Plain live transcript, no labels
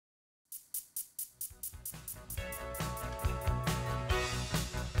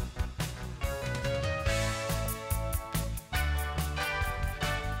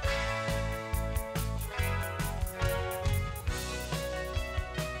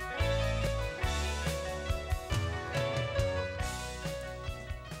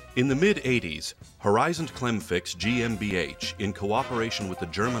In the mid-80s, Horizont Qwick GmbH, in cooperation with the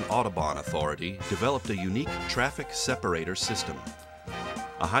German Autobahn Authority, developed a unique traffic separator system.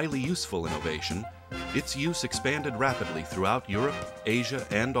 A highly useful innovation, its use expanded rapidly throughout Europe, Asia,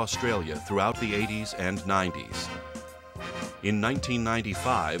 and Australia throughout the 80s and 90s. In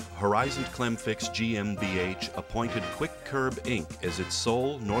 1995, Horizont Qwick GmbH appointed Kurb Inc. as its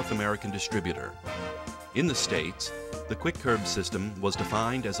sole North American distributor. In the States, the Kurb system was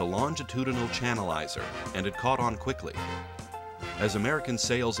defined as a longitudinal channelizer, and it caught on quickly. As American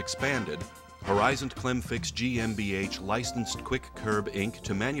sales expanded, Horizont Qwick GmbH licensed Kurb Inc.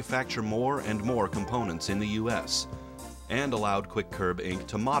 to manufacture more and more components in the U.S., and allowed Kurb Inc.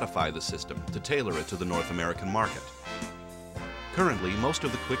 to modify the system to tailor it to the North American market. Currently, most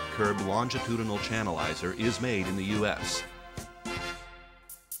of the Kurb longitudinal channelizer is made in the U.S.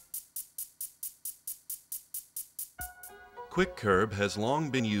 Kurb has long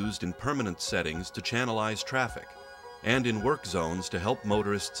been used in permanent settings to channelize traffic, and in work zones to help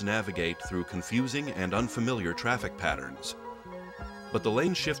motorists navigate through confusing and unfamiliar traffic patterns. But the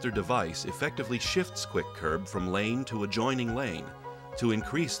lane shifter device effectively shifts Kurb from lane to adjoining lane to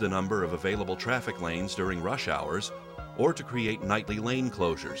increase the number of available traffic lanes during rush hours or to create nightly lane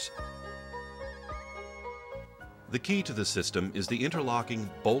closures. The key to the system is the interlocking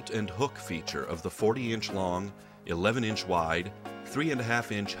bolt and hook feature of the 40-inch long, 11-inch wide,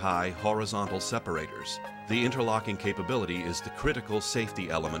 3.5-inch high horizontal separators. The interlocking capability is the critical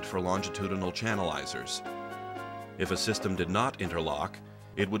safety element for longitudinal channelizers. If a system did not interlock,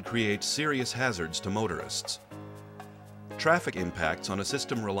 it would create serious hazards to motorists. Traffic impacts on a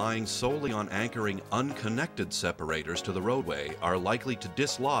system relying solely on anchoring unconnected separators to the roadway are likely to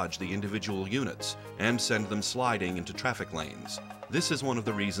dislodge the individual units and send them sliding into traffic lanes. This is one of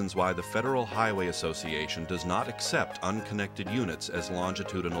the reasons why the Federal Highway Association does not accept unconnected units as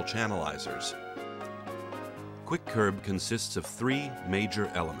longitudinal channelizers. Kurb consists of three major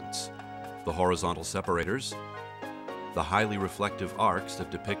elements: the horizontal separators, the highly reflective arcs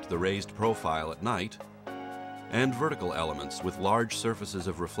that depict the raised profile at night, and vertical elements with large surfaces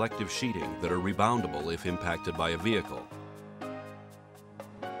of reflective sheeting that are reboundable if impacted by a vehicle.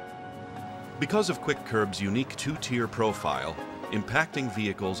 Because of Kurb's unique two-tier profile, impacting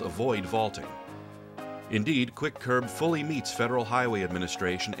vehicles avoid vaulting. Indeed, Kurb fully meets Federal Highway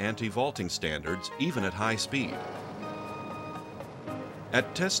Administration anti-vaulting standards even at high speed.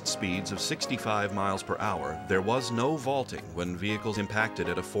 At test speeds of 65 miles per hour, there was no vaulting when vehicles impacted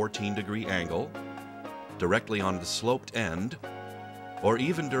at a 14-degree angle, directly on the sloped end, or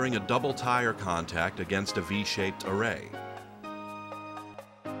even during a double tire contact against a V-shaped array.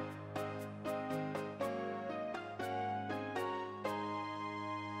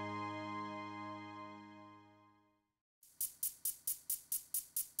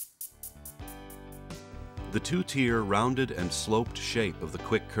 The two-tier rounded and sloped shape of the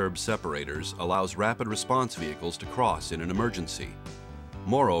Kurb separators allows rapid response vehicles to cross in an emergency.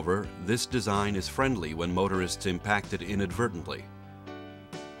 Moreover, this design is friendly when motorists impacted inadvertently.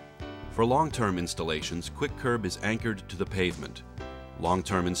 For long-term installations, Kurb is anchored to the pavement.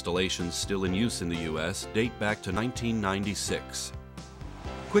 Long-term installations still in use in the U.S. date back to 1996.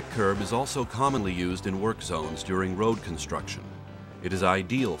 Kurb is also commonly used in work zones during road construction. It is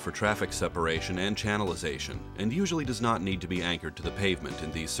ideal for traffic separation and channelization, and usually does not need to be anchored to the pavement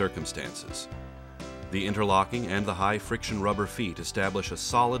in these circumstances. The interlocking and the high-friction rubber feet establish a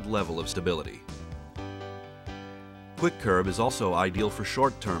solid level of stability. Kurb is also ideal for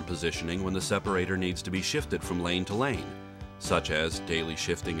short-term positioning when the separator needs to be shifted from lane to lane, such as daily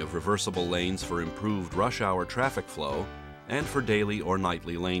shifting of reversible lanes for improved rush hour traffic flow and for daily or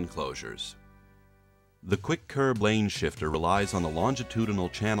nightly lane closures. The Kurb lane shifter relies on the longitudinal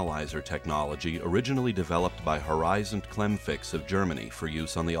channelizer technology originally developed by Horizont Qwick of Germany for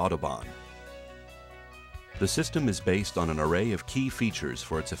use on the Autobahn. The system is based on an array of key features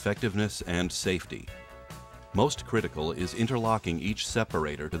for its effectiveness and safety. Most critical is interlocking each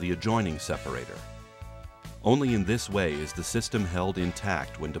separator to the adjoining separator. Only in this way is the system held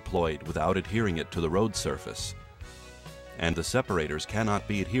intact when deployed without adhering it to the road surface, and the separators cannot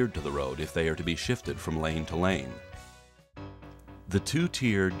be adhered to the road if they are to be shifted from lane to lane. The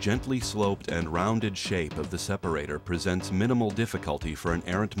two-tier, gently sloped and rounded shape of the separator presents minimal difficulty for an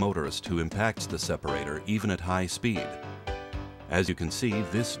errant motorist who impacts the separator even at high speed. As you can see,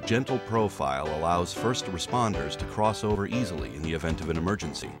 this gentle profile allows first responders to cross over easily in the event of an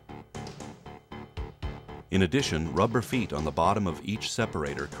emergency. In addition, rubber feet on the bottom of each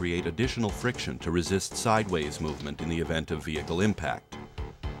separator create additional friction to resist sideways movement in the event of vehicle impact.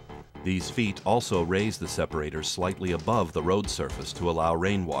 These feet also raise the separators slightly above the road surface to allow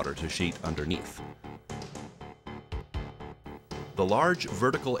rainwater to sheet underneath. The large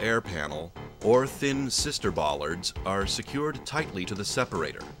vertical air panel or thin sister bollards are secured tightly to the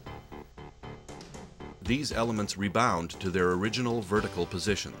separator. These elements rebound to their original vertical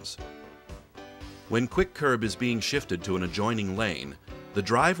positions. When Qwick curb is being shifted to an adjoining lane, the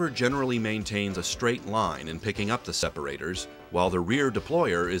driver generally maintains a straight line in picking up the separators, while the rear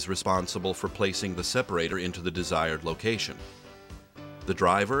deployer is responsible for placing the separator into the desired location. The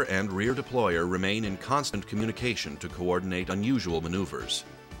driver and rear deployer remain in constant communication to coordinate unusual maneuvers.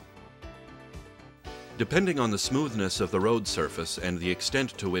 Depending on the smoothness of the road surface and the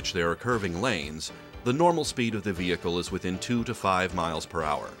extent to which there are curving lanes, the normal speed of the vehicle is within 2 to 5 miles per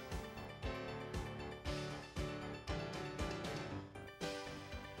hour.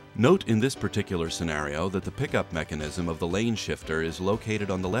 Note in this particular scenario that the pickup mechanism of the lane shifter is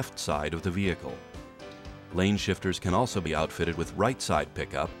located on the left side of the vehicle. Lane shifters can also be outfitted with right side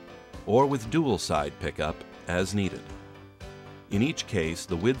pickup or with dual side pickup as needed. In each case,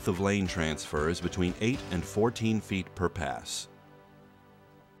 the width of lane transfer is between 8 and 14 feet per pass.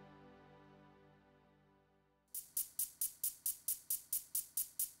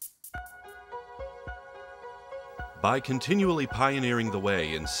 By continually pioneering the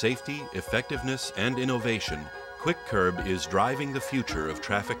way in safety, effectiveness, and innovation, Qwick curb is driving the future of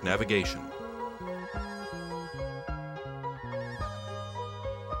traffic navigation.